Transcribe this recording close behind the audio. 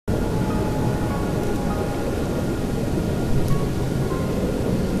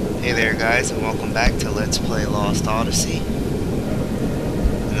Hey there guys, and welcome back to Let's Play Lost Odyssey.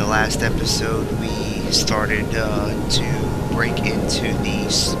 In the last episode we started to break into the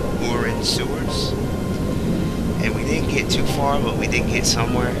Uhran Sewers. And we didn't get too far, but we did get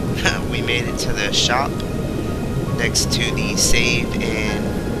somewhere. We made it to the shop next to the save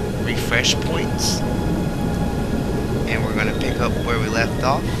and refresh points. And we're going to pick up where we left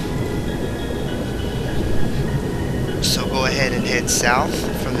off. So go ahead and head south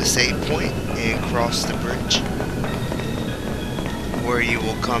from the save point and cross the bridge, where you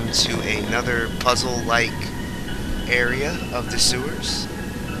will come to another puzzle-like area of the sewers.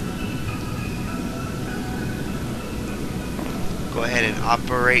 Go ahead and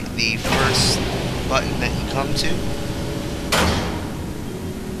operate the first button that you come to.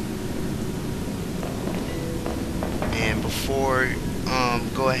 And before,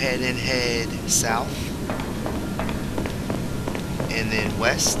 go ahead and head south. And then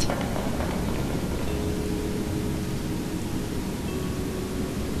west.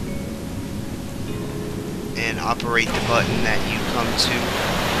 And operate the button that you come to.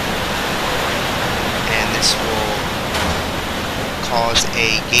 And this will cause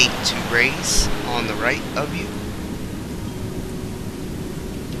a gate to raise on the right of you.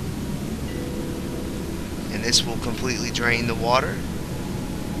 And this will completely drain the water.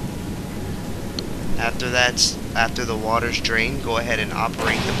 After the water's drained, go ahead and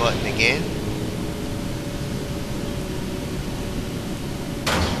operate the button again.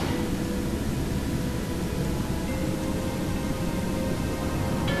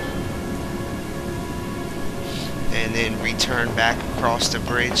 And then return back across the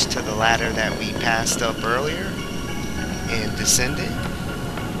bridge to the ladder that we passed up earlier and descend it.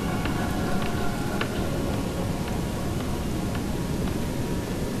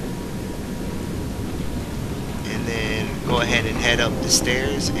 Go ahead and head up the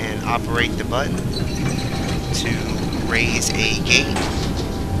stairs and operate the button to raise a gate.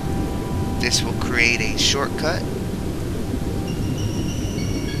 This will create a shortcut.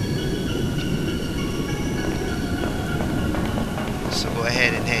 So go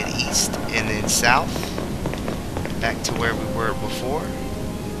ahead and head east and then south, back to where we were before.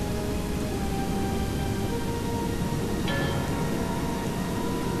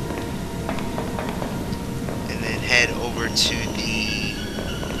 Head over to the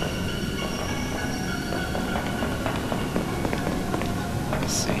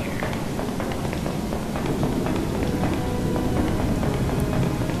let's see here.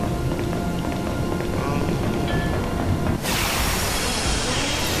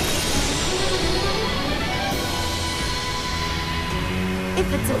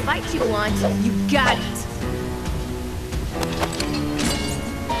 If it's a fight you want, you got it.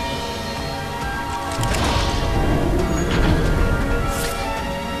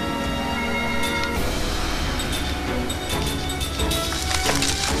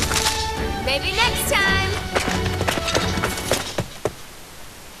 Maybe next time!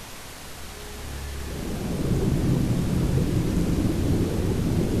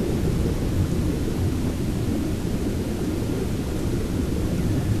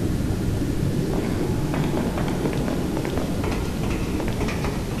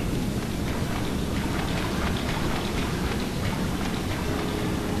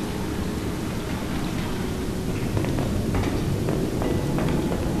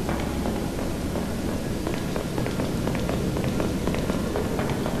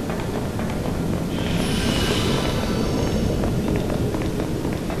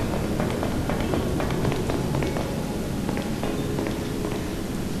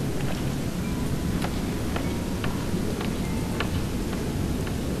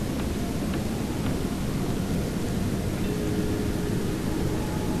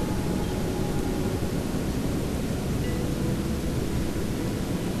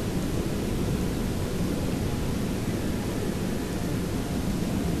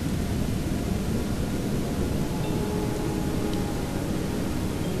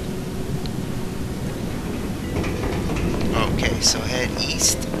 So head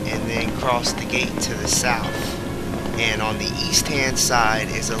east and then cross the gate to the south. And on the east hand side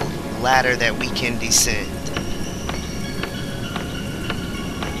is a ladder that we can descend.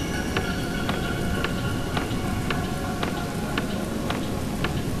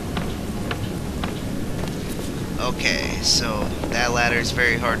 Okay, so that ladder is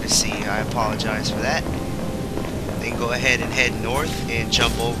very hard to see. I apologize for that. Then go ahead and head north and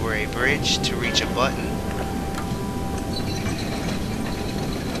jump over a bridge to reach a button.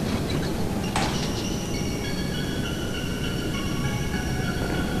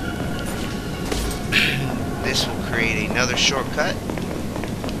 This will create another shortcut.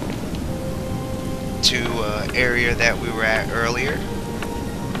 to an area that we were at earlier.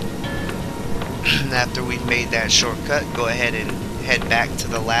 After we've made that shortcut, go ahead and head back to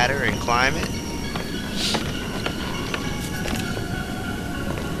the ladder and climb it.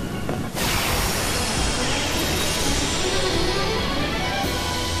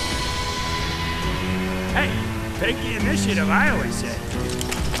 Hey, take the initiative, I always say.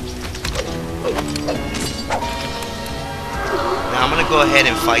 Now I'm gonna go ahead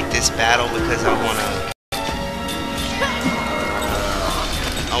and fight this battle because I wanna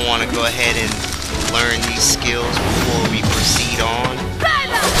go ahead and learn these skills before we proceed on.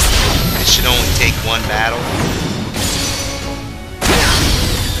 It should only take one battle.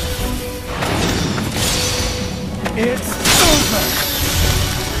 It's over.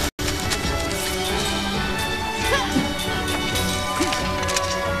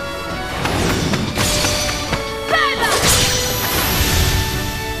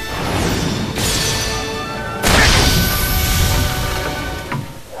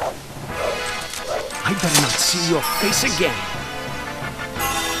 I better not see your face again.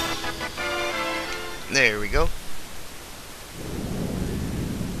 There we go.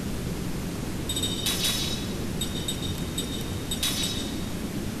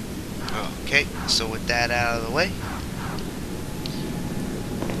 Okay, so with that out of the way,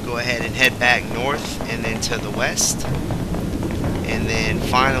 go ahead and head back north and then to the west. And then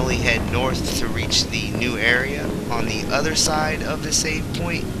finally head north to reach the new area on the other side of the save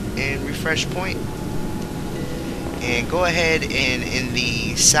point and refresh point. And go ahead and in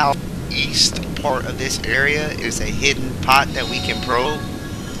the southeast part of this area is a hidden pot that we can probe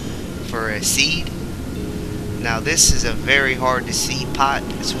for a seed. Now this is a very hard to see pot.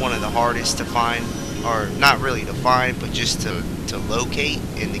 It's one of the hardest to find, or not really to find, but just to locate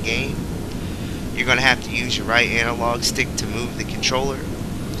in the game. You're going to have to use your right analog stick to move the controller.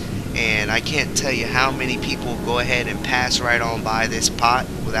 And I can't tell you how many people go ahead and pass right on by this pot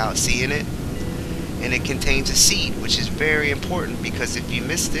without seeing it. And it contains a seed, which is very important because if you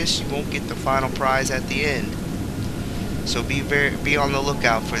miss this, you won't get the final prize at the end. So be on the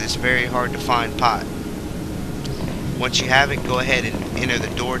lookout for this very hard to find pot. Once you have it, go ahead and enter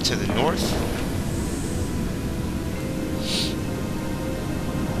the door to the north.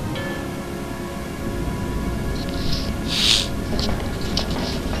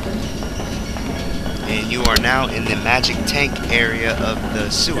 And you are now in the magic tank area of the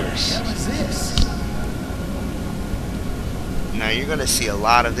sewers. What's this? Now you're going to see a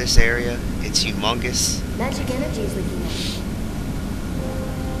lot of this area. It's humongous. Magic energy is leaking out.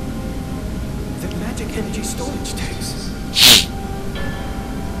 The magic energy storage tanks.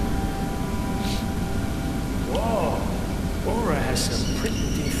 Whoa! Aura has some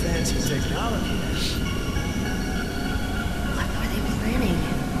pretty fancy technology. What are they planning?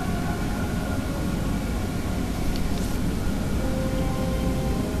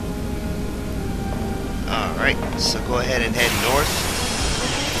 Alright, so go ahead and head north.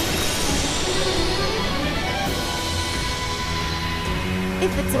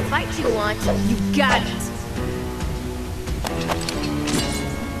 If it's a fight you want, you got it.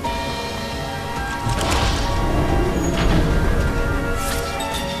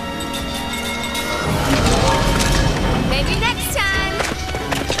 Maybe next time.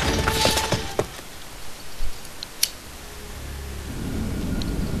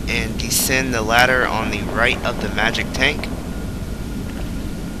 And descend the ladder on the right of the magic tank.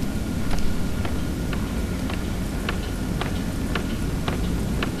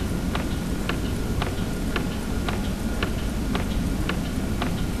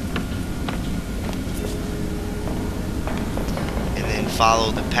 And then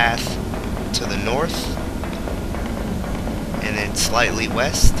follow the path to the north. And then slightly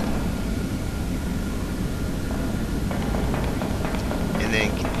west. And then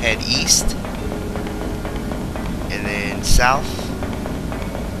head east. And then south.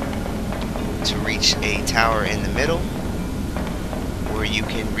 To reach a tower in the middle. Where you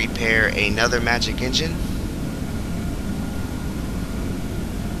can repair another magic engine.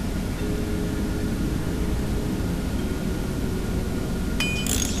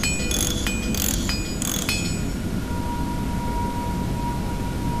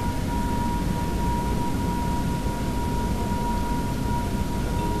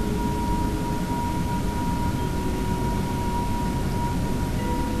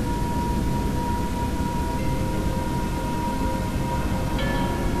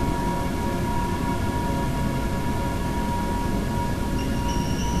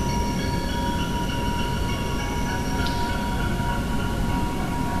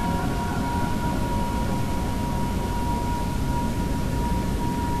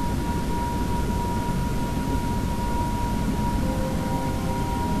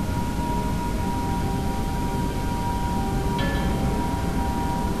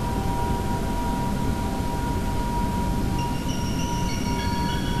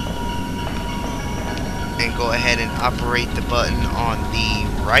 go ahead and operate the button on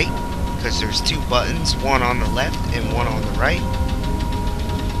the right, because there's two buttons, one on the left and one on the right.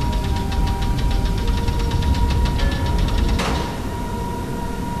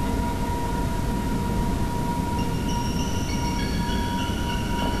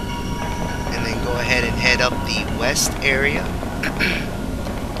 And then go ahead and head up the west area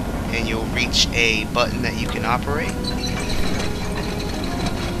and you'll reach a button that you can operate.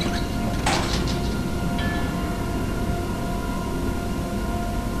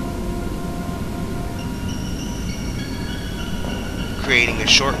 Creating a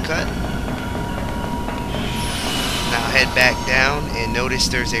shortcut. Now head back down and notice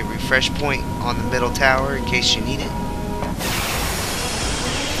there's a refresh point on the middle tower in case you need it.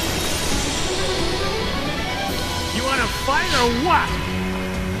 You wanna fight or what?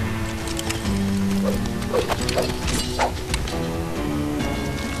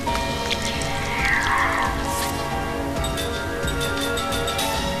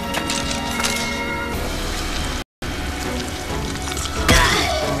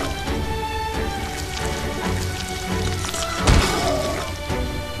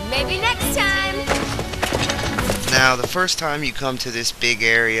 Maybe next time. Now the first time you come to this big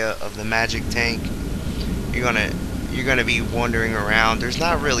area of the magic tank, you're gonna be wandering around. There's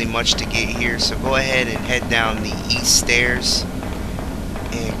not really much to get here, so go ahead and head down the east stairs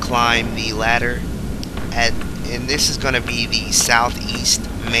and climb the ladder. And this is gonna be the southeast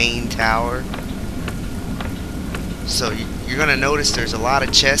main tower. So you're gonna notice there's a lot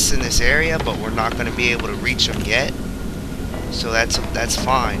of chests in this area, but we're not gonna be able to reach them yet. So that's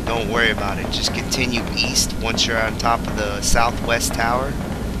fine. Don't worry about it. Just continue east once you're on top of the southwest tower,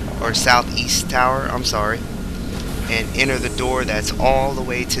 or southeast tower, I'm sorry, and enter the door that's all the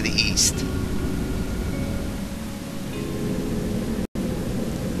way to the east.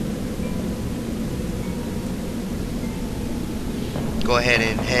 Go ahead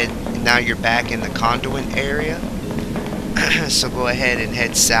and head, now you're back in the conduit area. So go ahead and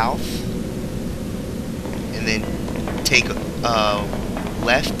head south and then take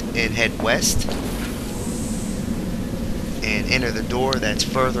left and head west and enter the door that's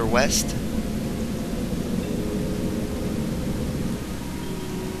further west.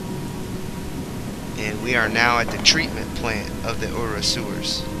 And we are now at the treatment plant of the Uhran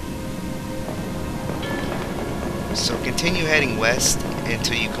Sewers. So continue heading west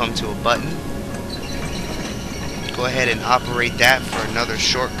until you come to a button. Go ahead and operate that for another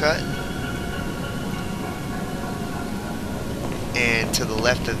shortcut. And to the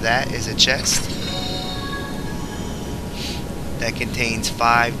left of that is a chest that contains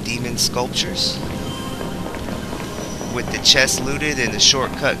 5 demon sculptures. With the chest looted and the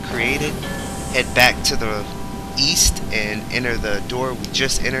shortcut created, head back to the east and enter the door we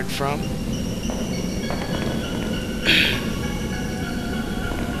just entered from.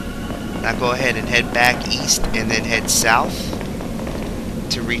 Now go ahead and head back east and then head south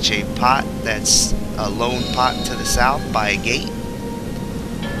to reach a pot that's a lone pot to the south by a gate.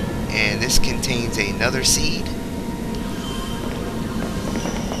 And this contains another seed.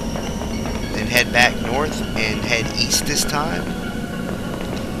 Then head back north and head east this time.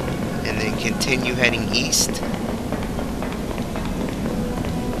 And then continue heading east.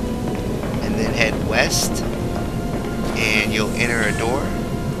 And then head west. And you'll enter a door.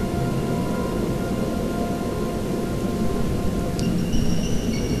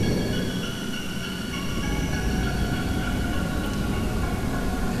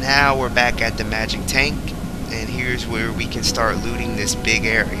 Now we're back at the magic tank, and here's where we can start looting this big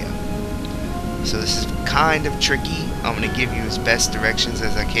area. So this is kind of tricky. I'm going to give you as best directions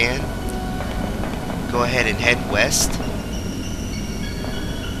as I can. Go ahead and head west.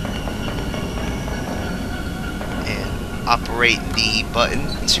 And operate the button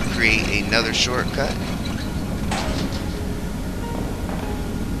to create another shortcut.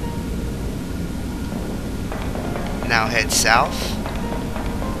 Now head south.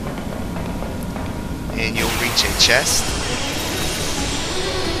 And you'll reach a chest.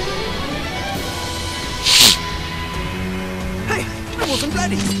 Hey, I wasn't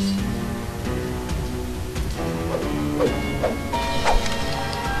ready.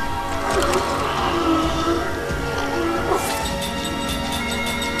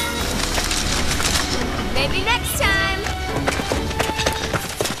 Maybe next time.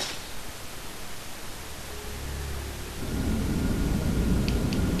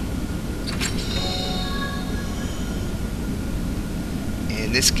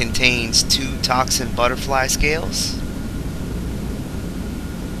 And this contains 2 toxin butterfly scales.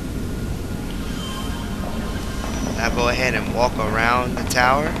 Now go ahead and walk around the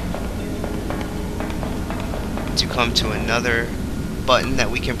tower. to come to another button that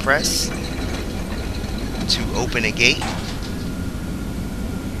we can press to open a gate.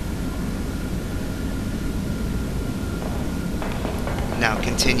 Now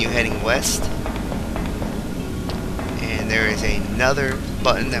continue heading west, and there is another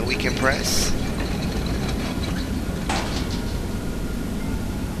button that we can press.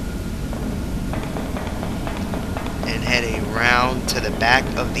 And head around to the back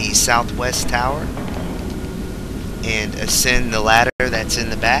of the southwest tower and ascend the ladder that's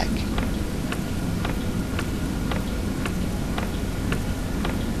in the back.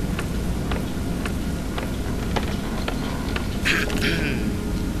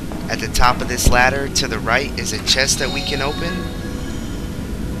 At the top of this ladder to the right is a chest that we can open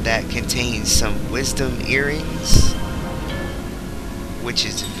that contains some wisdom earrings, which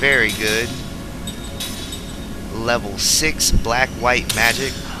is very good. Level 6 black-white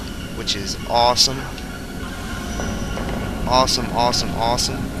magic, which is awesome. Awesome, awesome,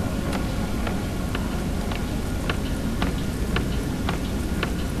 awesome.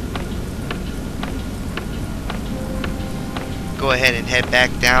 Go ahead and head back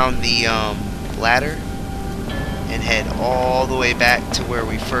down the ladder and head all the way back to where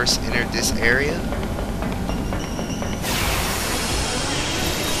we first entered this area.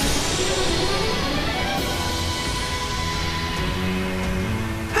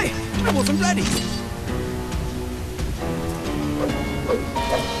 Hey, I wasn't ready.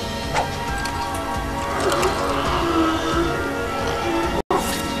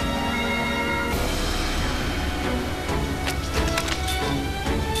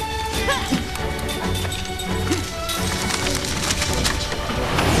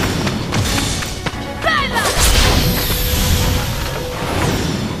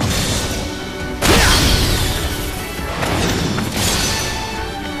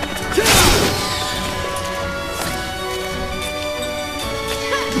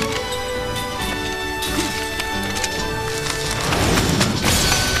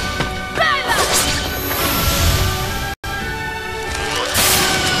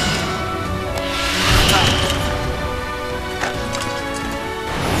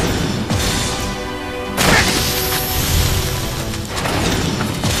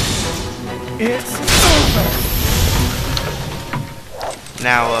 It's over.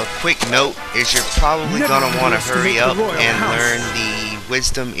 Now, a quick note is you're probably going to want to hurry up and house. learn the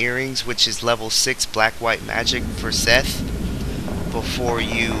wisdom earrings, which is level 6 black-white magic for Seth, before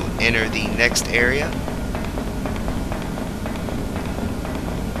you enter the next area.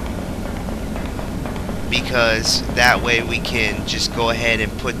 Because that way we can just go ahead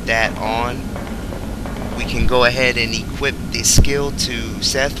and put that on. We can go ahead and equip the skill to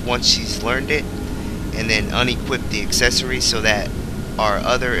Seth once she's learned it, and then unequip the accessory so that our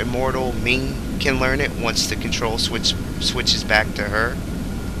other immortal Ming can learn it once the control switches back to her.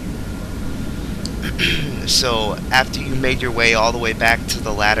 So after you made your way all the way back to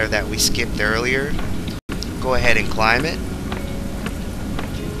the ladder that we skipped earlier, go ahead and climb it.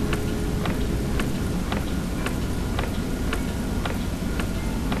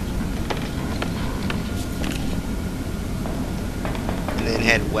 And then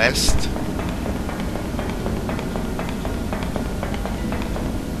head west.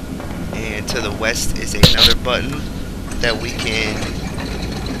 And to the west is another button that we can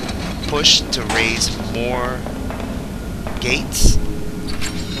push to raise more gates.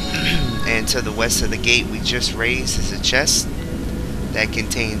 And to the west of the gate we just raised is a chest that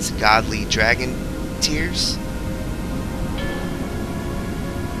contains godly dragon tears.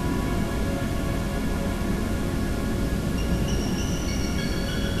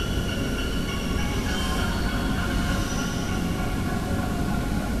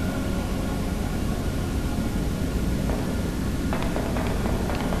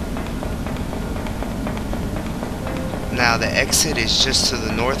 Now the exit is just to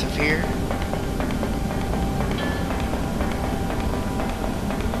the north of here.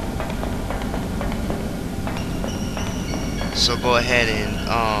 So go ahead and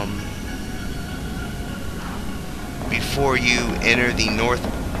before you enter the north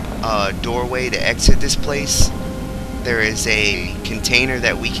doorway to exit this place, there is a container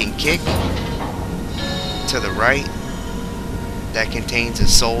that we can kick to the right that contains a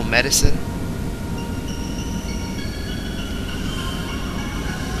soul medicine.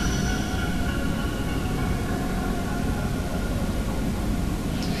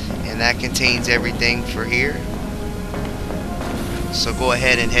 And that contains everything for here. So go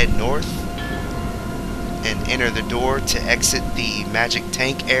ahead and head north and enter the door to exit the magic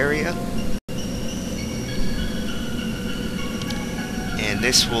tank area. And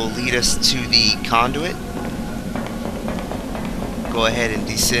this will lead us to the conduit go ahead and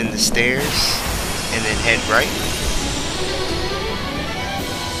descend the stairs and then head right.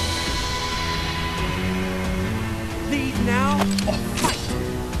 Lead now or fight.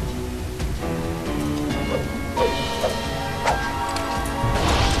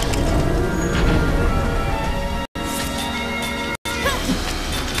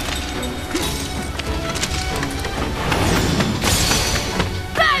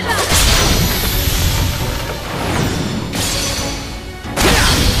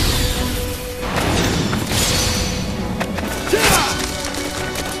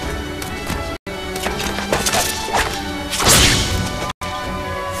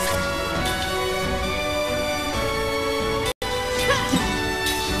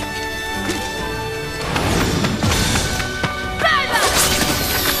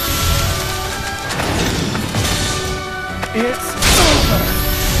 It's over!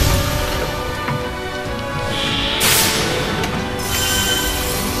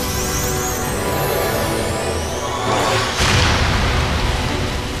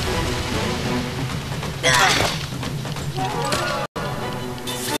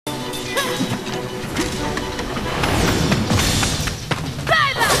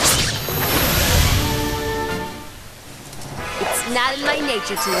 It's not in my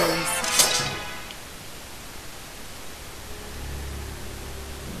nature to lose.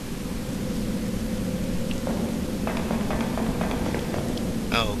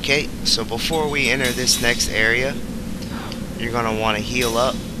 Okay, so before we enter this next area, you're going to want to heal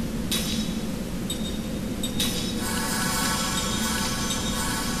up.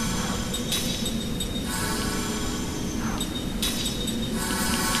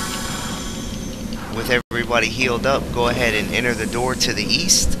 With everybody healed up, go ahead and enter the door to the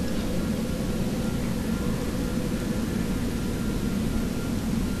east.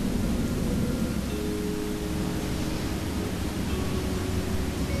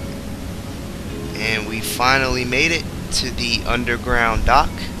 And we finally made it to the underground dock.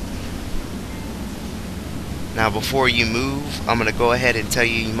 Now before you move, I'm going to go ahead and tell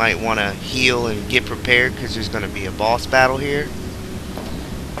you you might want to heal and get prepared because there's going to be a boss battle here.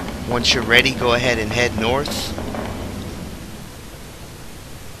 Once you're ready, go ahead and head north.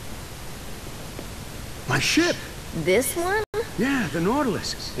 My ship! This one? Yeah, the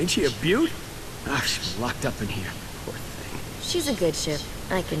Nautilus. Ain't she a beaut? Ah, she's locked up in here. Poor thing. She's a good ship,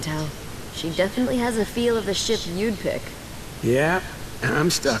 I can tell. She definitely has a feel of the ship you'd pick. Yeah, I'm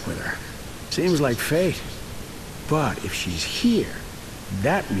stuck with her. Seems like fate. But if she's here,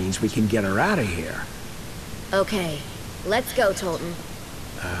 that means we can get her out of here. Okay, let's go, Tolten.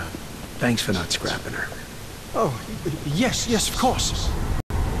 Thanks for not scrapping her. Oh, yes, of course.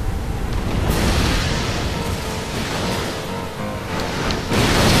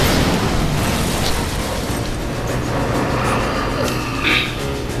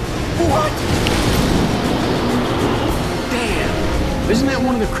 Isn't that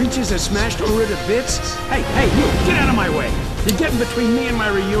one of the creatures that smashed Uhran to bits? Hey, you, get out of my way. You're getting between me and my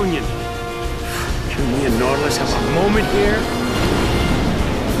reunion. Can me and Nautilus have a moment here?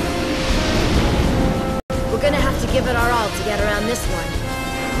 We're gonna have to give it our all to get around this one.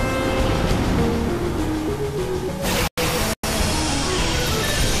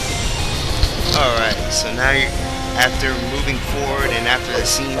 Alright, so now after moving forward and after the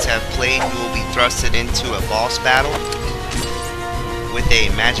scenes have played, you will be thrusted into a boss battle with a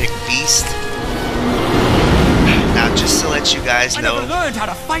magic beast. Now just to let you guys know, I never learned how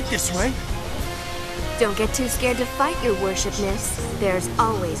to fight this way. Don't get too scared to fight, your worshipness. There's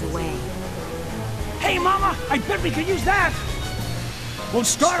always a way. Hey, Mama, I bet we could use that. We'll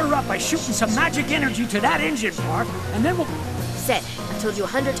start her up by shooting some magic energy to that engine part, and then we'll... Set, I've told you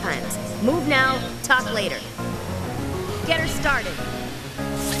 100 times. Move now, talk later. Get her started.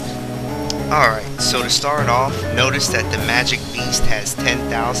 alright, so to start off, notice that the magic beast has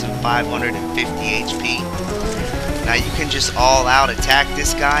 10,550 HP. Now you can just all out attack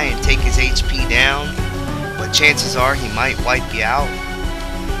this guy and take his HP down, but chances are he might wipe you out.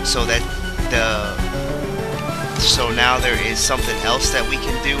 So now there is something else that we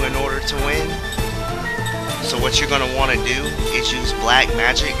can do in order to win. So what you're going to want to do is use black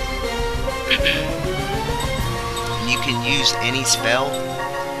magic. You can use any spell,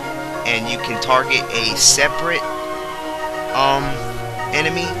 and you can target a separate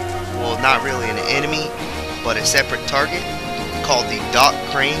enemy. Well, not really an enemy, but a separate target called the Dock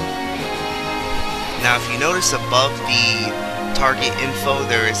Crane. Now if you notice above the target info,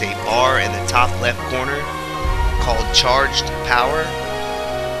 there is a bar in the top left corner called Charged Power.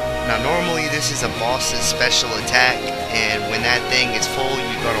 Now normally this is a boss's special attack, and when that thing is full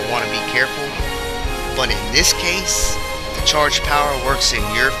you're going to want to be careful. But in this case, the charge power works in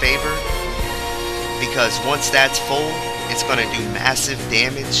your favor, because once that's full, it's going to do massive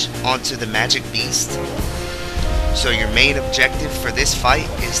damage onto the magic beast. So your main objective for this fight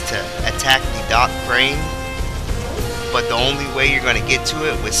is to attack the dock crane, but the only way you're going to get to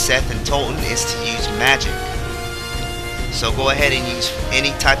it with Seth and Tolten is to use magic. So go ahead and use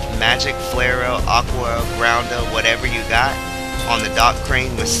any type of magic, Flare-o, Aqua, Grounda, whatever you got on the dock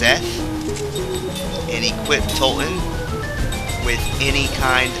crane with Seth, and equip Tolten with any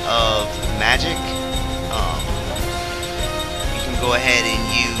kind of magic. You can go ahead and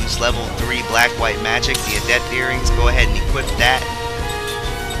use level 3 black-white magic, the Adept Earrings. Go ahead and equip that,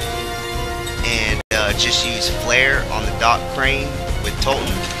 and just use Flare on the dock crane with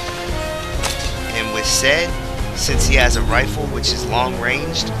Tolten. And with Sed, since he has a rifle which is long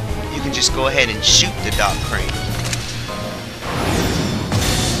ranged, you can just go ahead and shoot the dock crane.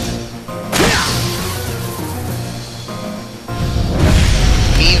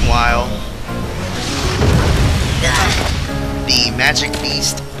 Meanwhile, the magic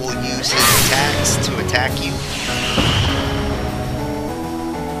beast will use his attacks to attack you.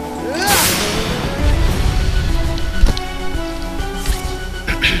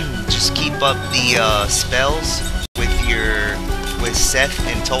 Just keep up the spells with Seth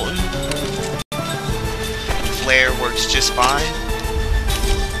and Tolten. Flare works just fine,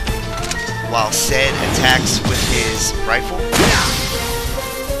 while Sed attacks with his rifle.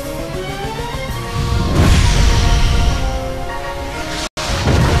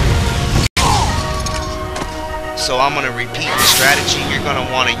 So I'm going to repeat the strategy. You're going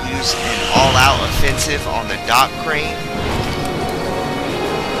to want to use an all-out offensive on the dock crane.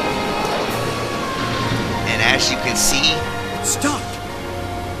 And as you can see... Stop!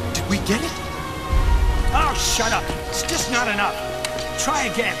 Did we get it? Oh, shut up. It's just not enough. Try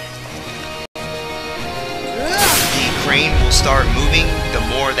again. The crane will start moving the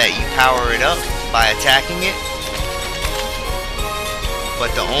more that you power it up by attacking it. But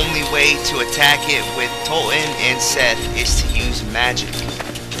the only way to attack it with Tolten and Seth is to use magic.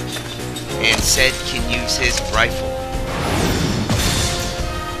 And Seth can use his rifle.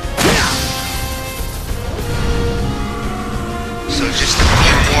 So just a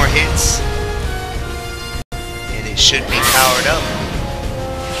few more hits, and it should be powered up.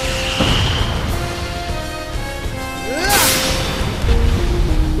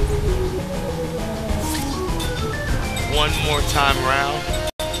 One more time around.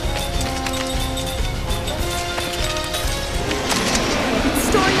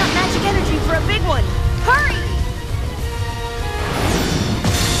 Storing up magic energy for a big one. Hurry!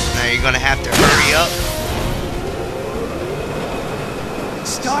 Now you're gonna have to hurry up.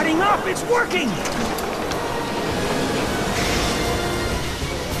 Starting up, it's working!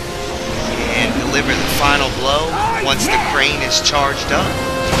 And deliver the final blow once the crane is charged up.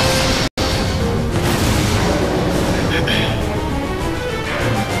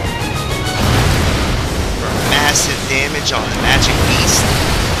 For massive damage on the magic beast.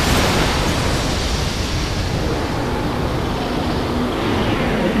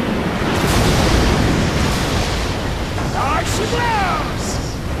 She blows!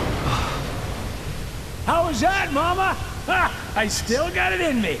 How was that, Mama? Ha! I still got it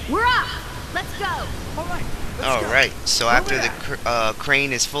in me. We're up! Let's go! All right. Alright, so after the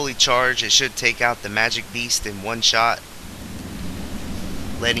crane is fully charged, it should take out the magic beast in one shot,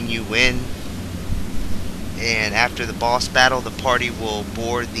 letting you win. And after the boss battle, the party will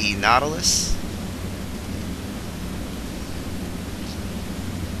board the Nautilus.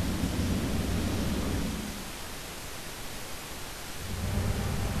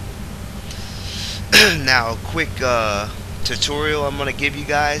 Now, a quick tutorial I'm going to give you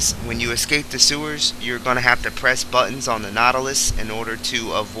guys. When you escape the sewers, you're going to have to press buttons on the Nautilus in order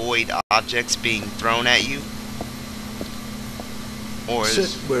to avoid objects being thrown at you, or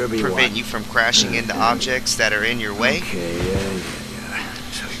prevent you from crashing into objects that are in your way. Okay,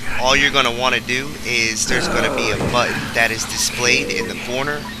 All you're going to want to do is there's going to be a button that is displayed in the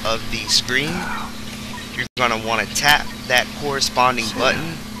corner of the screen. You're going to want to tap that corresponding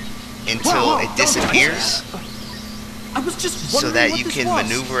button until it disappears, I was just so that you can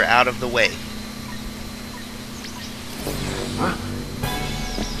maneuver out of the way. Huh?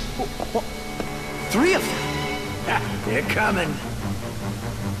 What? 3 of them? They're coming.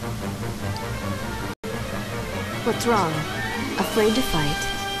 What's wrong? Afraid to fight?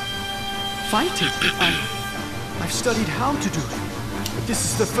 Fighting? I've studied how to do it. But this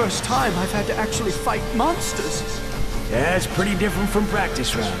is the first time I've had to actually fight monsters. That's pretty different from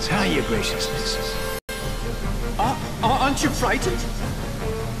practice rounds, huh, your graciousness? Aren't you frightened?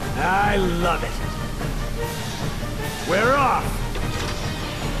 I love it. We're off.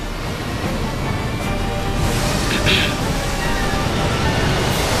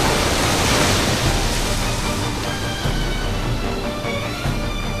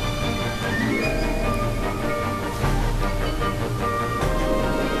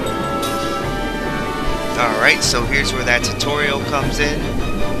 Alright, so here's where that tutorial comes in.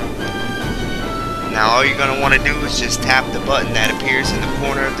 Now all you're going to want to do is just tap the button that appears in the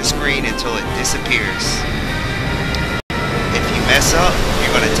corner of the screen until it disappears. If you mess up,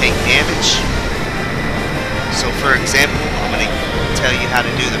 you're going to take damage. So for example, I'm going to tell you how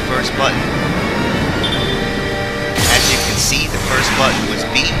to do the first button. As you can see, the first button was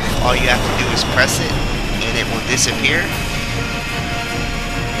B. All you have to do is press it and it will disappear.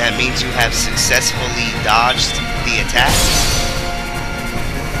 That means you have successfully dodged the attack.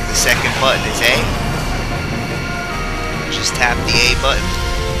 The second button is A. Just tap the A button.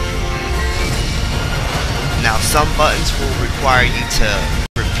 Now some buttons will require you to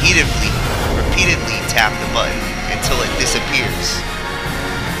repeatedly tap the button until it disappears.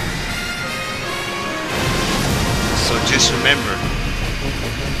 So just remember,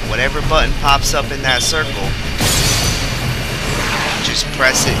 whatever button pops up in that circle, just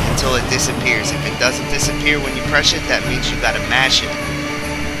press it until it disappears. If it doesn't disappear when you press it, that means you gotta mash it.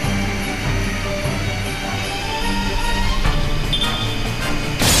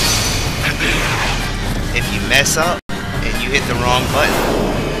 If you mess up and you hit the wrong button,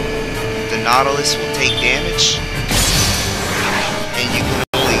 the Nautilus will take damage and you can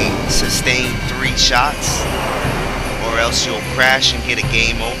only sustain 3 shots, or else you'll crash and get a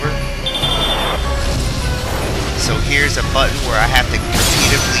game over. So here's a button where I have to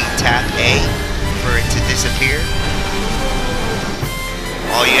repeatedly tap A for it to disappear.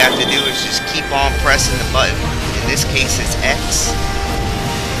 All you have to do is just keep on pressing the button. In this case it's X.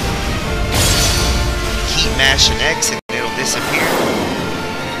 Keep mashing X and it'll disappear.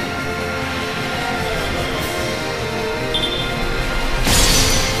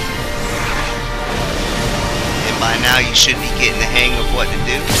 And by now you should be getting the hang of what to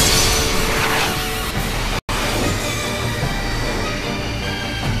do.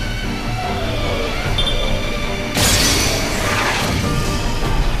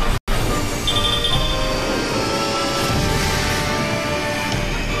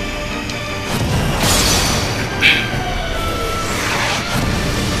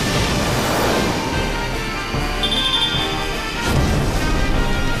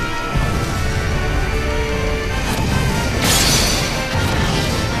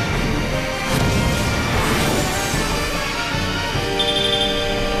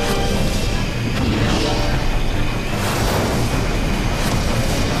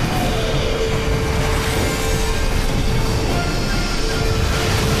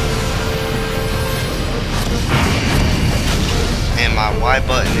 Y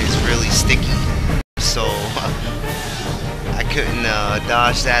button is really sticky, so I couldn't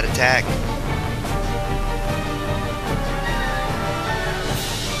dodge that attack.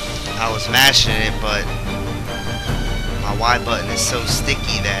 I was mashing it, but my Y button is so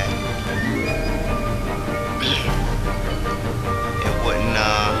sticky that it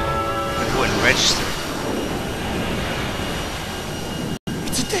wouldn't register.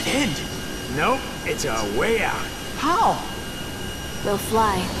 It's a dead end. Nope, it's a way out. How? We'll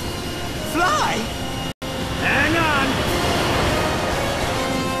fly. Fly? Hang on.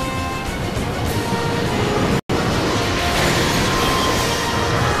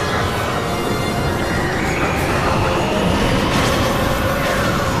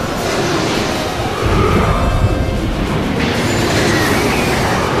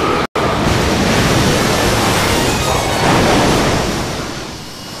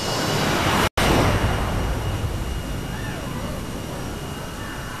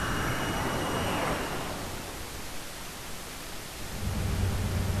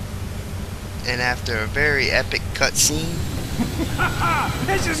 And after a very epic cutscene,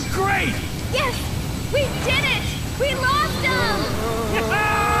 This is great! Yes! We did it! We lost him! Woo!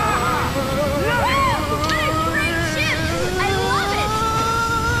 What a great ship! I love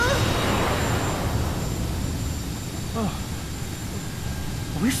it!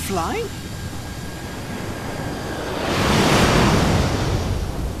 Are we flying?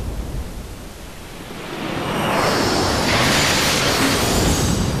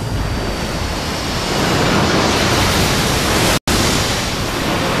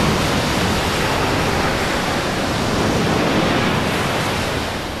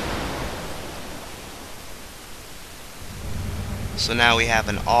 so now we have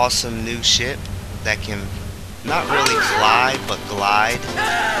an awesome new ship that can not really fly, but glide.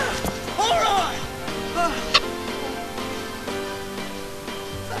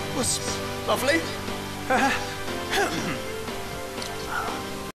 was lovely.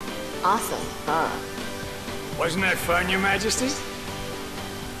 Awesome, huh? Wasn't that fun, Your Majesty?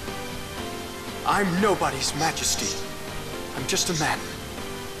 I'm nobody's majesty. I'm just a man.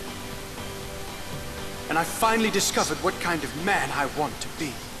 And I finally discovered what kind of man I want to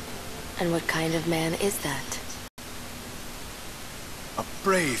be. And what kind of man is that? A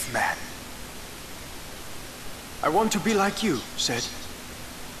brave man. I want to be like you, Sed.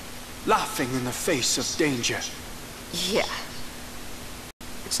 Laughing in the face of danger. Yeah.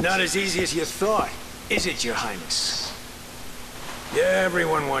 It's not as easy as you thought, is it, Your Highness? Yeah,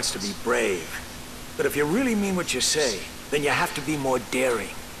 everyone wants to be brave. But if you really mean what you say, then you have to be more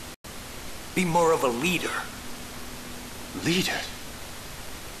daring. Be more of a leader. Leader?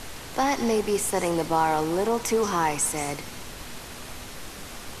 That may be setting the bar a little too high, Sed.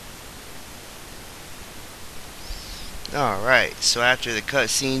 Alright, so after the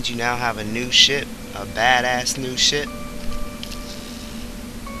cutscenes, you now have a new ship, a badass new ship.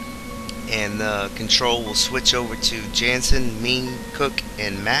 And the control will switch over to Jansen, Ming, Cook,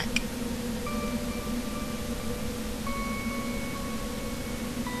 and Mac.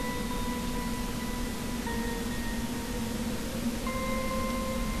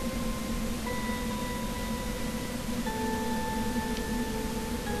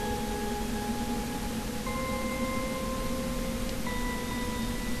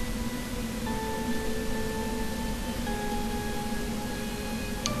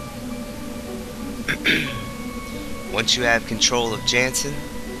 Once you have control of Jansen,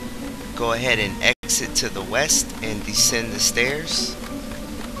 go ahead and exit to the west and descend the stairs.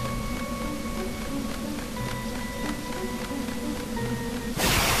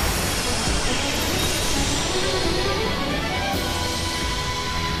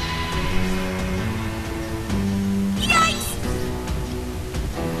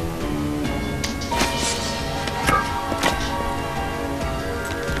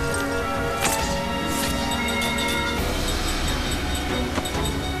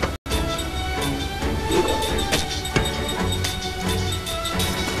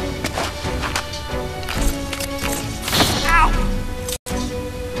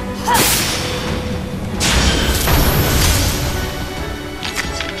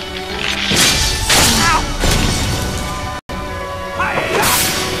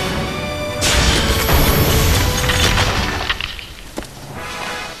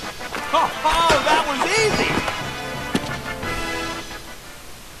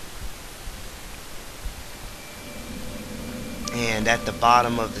 And at the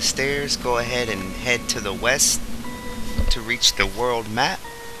bottom of the stairs, go ahead and head to the west to reach the world map.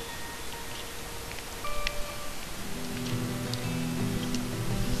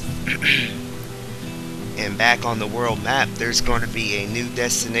 And back on the world map, there's going to be a new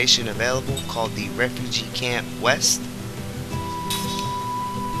destination available called the Refugee Camp West.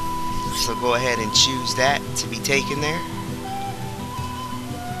 So go ahead and choose that to be taken there.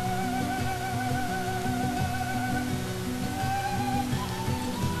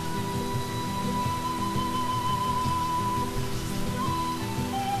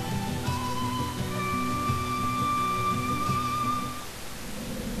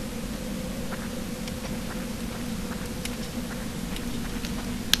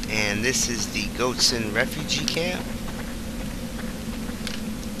 And this is the Gohtzan Refugee Camp.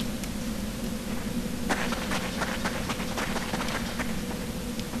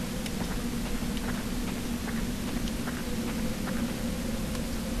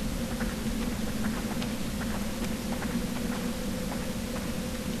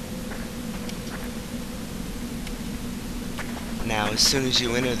 Now, as soon as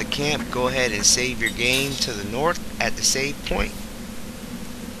you enter the camp, go ahead and save your game to the north at the save point.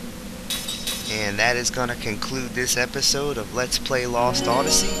 And that is going to conclude this episode of Let's Play Lost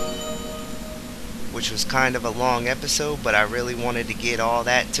Odyssey, which was kind of a long episode, but I really wanted to get all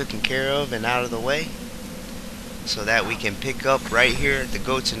that taken care of and out of the way so that we can pick up right here at the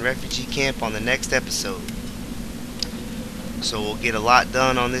Gohtzan Refugee Camp on the next episode. So we'll get a lot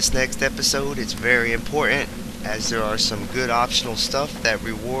done on this next episode. It's very important, as there are some good optional stuff that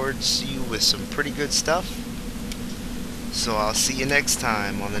rewards you with some pretty good stuff. So I'll see you next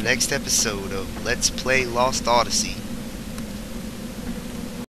time on the next episode of Let's Play Lost Odyssey.